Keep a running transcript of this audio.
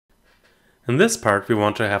In this part we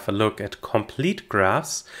want to have a look at complete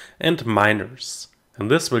graphs and minors. And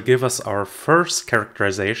this will give us our first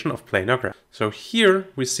characterization of planar graph. So here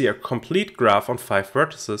we see a complete graph on 5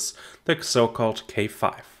 vertices, the so-called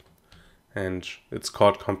K5. And it's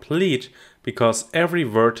called complete because every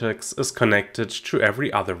vertex is connected to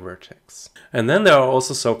every other vertex. And then there are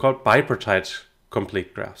also so-called bipartite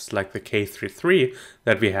complete graphs, like the K33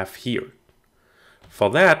 that we have here. For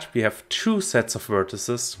that, we have 2 sets of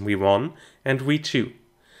vertices, V1 and V2.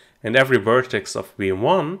 And every vertex of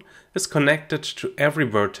V1 is connected to every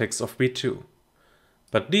vertex of V2.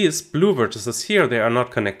 But these blue vertices here, they are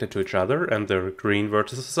not connected to each other, and the green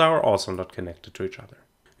vertices are also not connected to each other.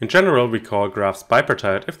 In general, we call graphs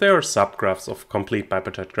bipartite if they are subgraphs of complete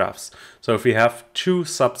bipartite graphs. So if we have 2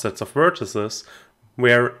 subsets of vertices,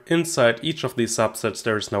 where inside each of these subsets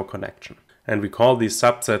there is no connection. And we call these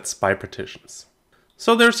subsets bipartitions.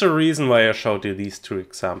 So there's a reason why I showed you these 2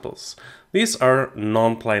 examples. These are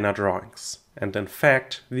non-planar drawings. And in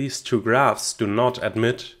fact, these 2 graphs do not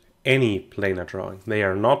admit any planar drawing. They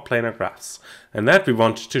are not planar graphs. And that we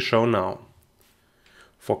want to show now.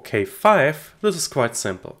 For K5, this is quite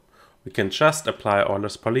simple. We can just apply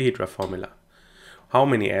Euler's polyhedra formula. How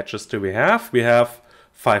many edges do we have? We have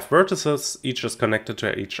 5 vertices, each is connected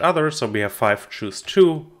to each other, so we have 5 choose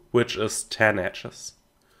 2, which is 10 edges.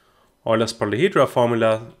 Euler's polyhedra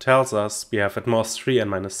formula tells us we have at most 3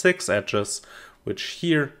 and minus 6 edges, which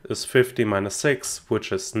here is 50 minus 6,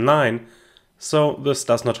 which is 9, so this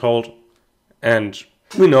does not hold, and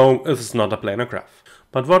we know this is not a planar graph.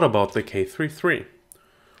 But what about the K33?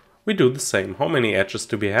 We do the same. How many edges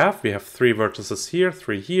do we have? We have 3 vertices here,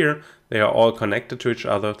 3 here, they are all connected to each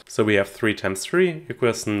other, so we have 3 times 3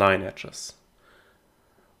 equals 9 edges.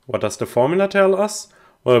 What does the formula tell us?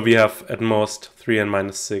 Well, we have at most 3 and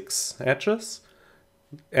minus 6 edges.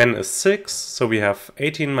 N is 6, so we have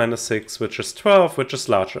 18 minus 6, which is 12, which is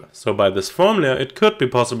larger. So by this formula, it could be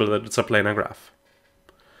possible that it's a planar graph.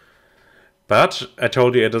 But I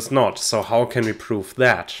told you it is not, so how can we prove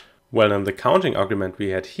that? Well, in the counting argument we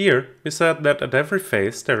had here, we said that at every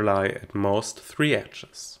face there lie at most 3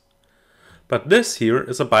 edges. But this here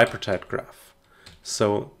is a bipartite graph.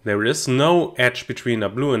 So there is no edge between a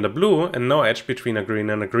blue and a blue, and no edge between a green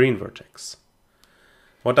and a green vertex.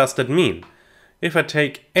 What does that mean? If I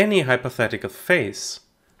take any hypothetical face,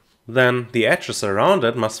 then the edges around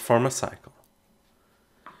it must form a cycle.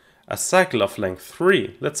 A cycle of length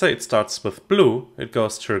 3, let's say it starts with blue, it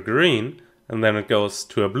goes to a green, and then it goes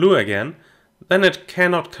to a blue again, then it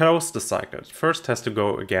cannot close the cycle. It first has to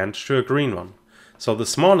go again to a green one. So the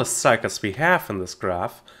smallest cycles we have in this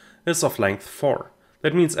graph is of length 4.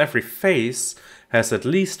 That means every face has at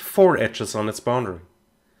least 4 edges on its boundary.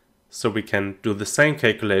 So we can do the same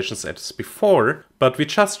calculations as before, but we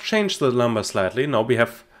just change the number slightly. Now we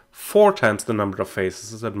have 4 times the number of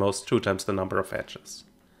faces, at most 2 times the number of edges.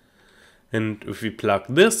 And if we plug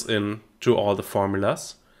this in to all the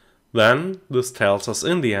formulas, then this tells us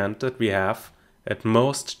in the end that we have at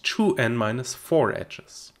most 2n minus 4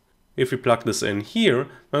 edges. If we plug this in here,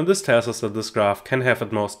 then this tells us that this graph can have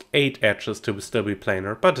at most 8 edges to still be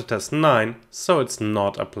planar, but it has 9, so it's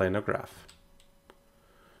not a planar graph.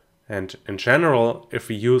 And in general, if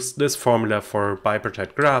we use this formula for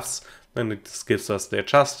bipartite graphs, then it gives us the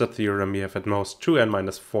adjusted theorem. We have at most 2n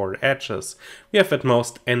minus 4 edges, we have at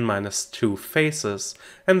most n minus 2 faces,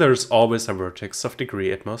 and there is always a vertex of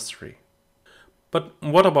degree at most 3. But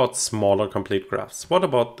what about smaller complete graphs? What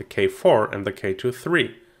about the K4 and the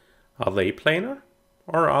K23? Are they planar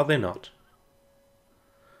or are they not?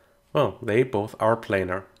 Well, they both are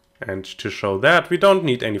planar. And to show that, we don't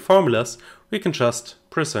need any formulas, we can just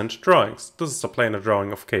present drawings. This is a planar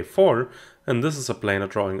drawing of K4, and this is a planar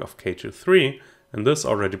drawing of K23, and this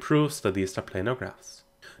already proves that these are planar graphs.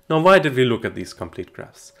 Now, why did we look at these complete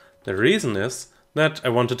graphs? The reason is that I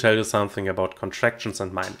want to tell you something about contractions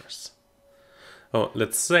and minors. Oh,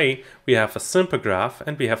 let's say we have a simple graph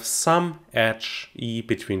and we have some edge E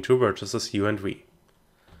between 2 vertices U and V.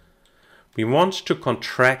 We want to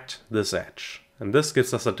contract this edge, and this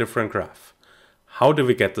gives us a different graph. How do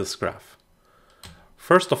we get this graph?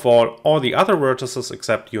 First of all the other vertices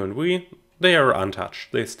except U and V, they are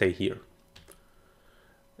untouched, they stay here.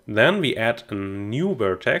 Then we add a new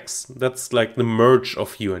vertex that's like the merge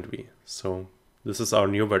of U and V. So this is our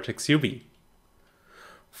new vertex UV.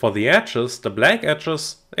 For the edges, the black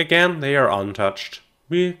edges, again, they are untouched.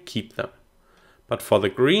 We keep them. But for the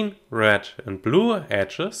green, red and blue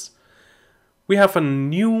edges, we have a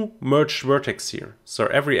new merged vertex here. So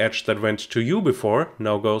every edge that went to U before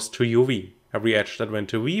now goes to UV. Every edge that went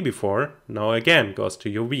to V before now again goes to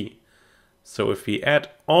UV. So if we add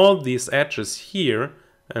all these edges here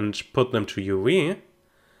and put them to UV,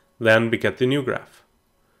 then we get the new graph.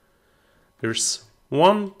 There's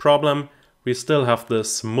one problem. We still have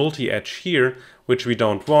this multi-edge here, which we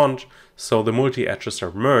don't want, so the multi-edges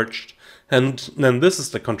are merged, and then this is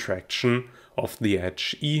the contraction of the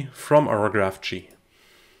edge E from our graph G.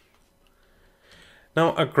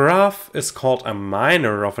 Now, a graph is called a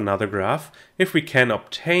minor of another graph if we can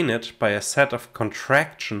obtain it by a set of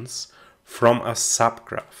contractions from a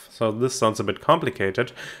subgraph. So this sounds a bit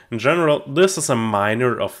complicated. In general, this is a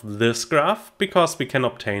minor of this graph because we can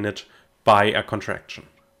obtain it by a contraction.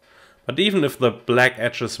 But even if the black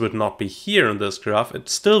edges would not be here in this graph, it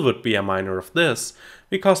still would be a minor of this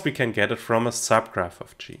because we can get it from a subgraph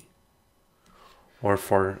of G. Or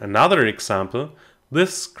for another example,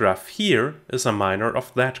 this graph here is a minor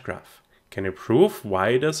of that graph. Can you prove why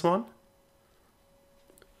it is one?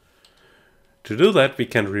 To do that, we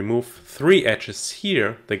can remove 3 edges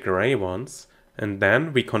here, the gray ones, and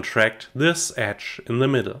then we contract this edge in the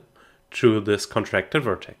middle to this contracted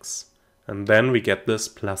vertex. And then we get this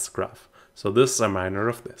plus graph. So this is a minor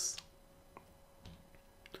of this.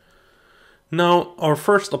 Now, our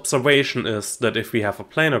first observation is that if we have a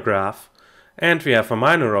planar graph and we have a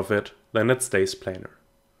minor of it, then it stays planar.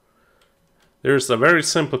 There's a very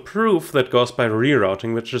simple proof that goes by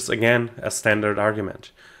rerouting, which is again a standard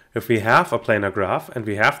argument. If we have a planar graph and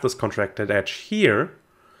we have this contracted edge here,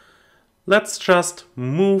 let's just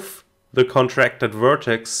move the contracted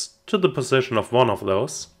vertex to the position of one of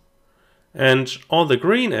those. And all the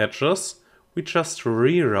green edges, we just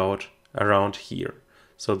reroute around here.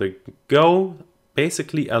 So they go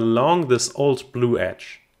basically along this old blue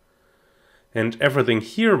edge. And everything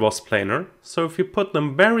here was planar, so if you put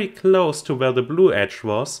them very close to where the blue edge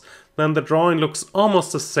was, then the drawing looks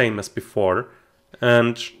almost the same as before,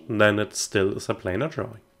 and then it still is a planar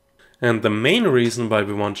drawing. And the main reason why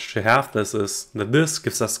we want to have this is that this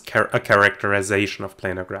gives us a characterization of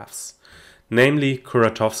planar graphs. Namely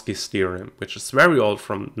Kuratovsky's theorem, which is very old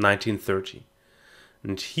from 1930.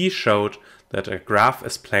 And he showed that a graph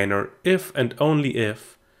is planar if and only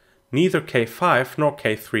if neither K5 nor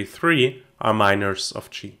K33 are minors of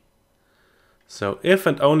G. So if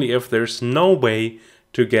and only if there's no way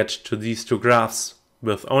to get to these two graphs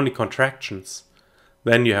with only contractions,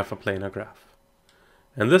 then you have a planar graph.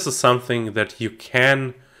 And this is something that you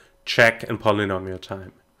can check in polynomial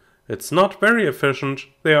time. It's not very efficient,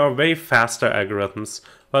 they are way faster algorithms,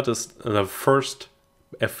 but it's the first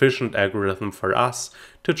efficient algorithm for us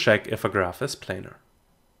to check if a graph is planar.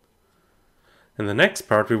 In the next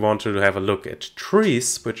part we want to have a look at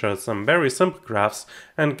trees, which are some very simple graphs,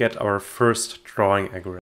 and get our first drawing algorithm.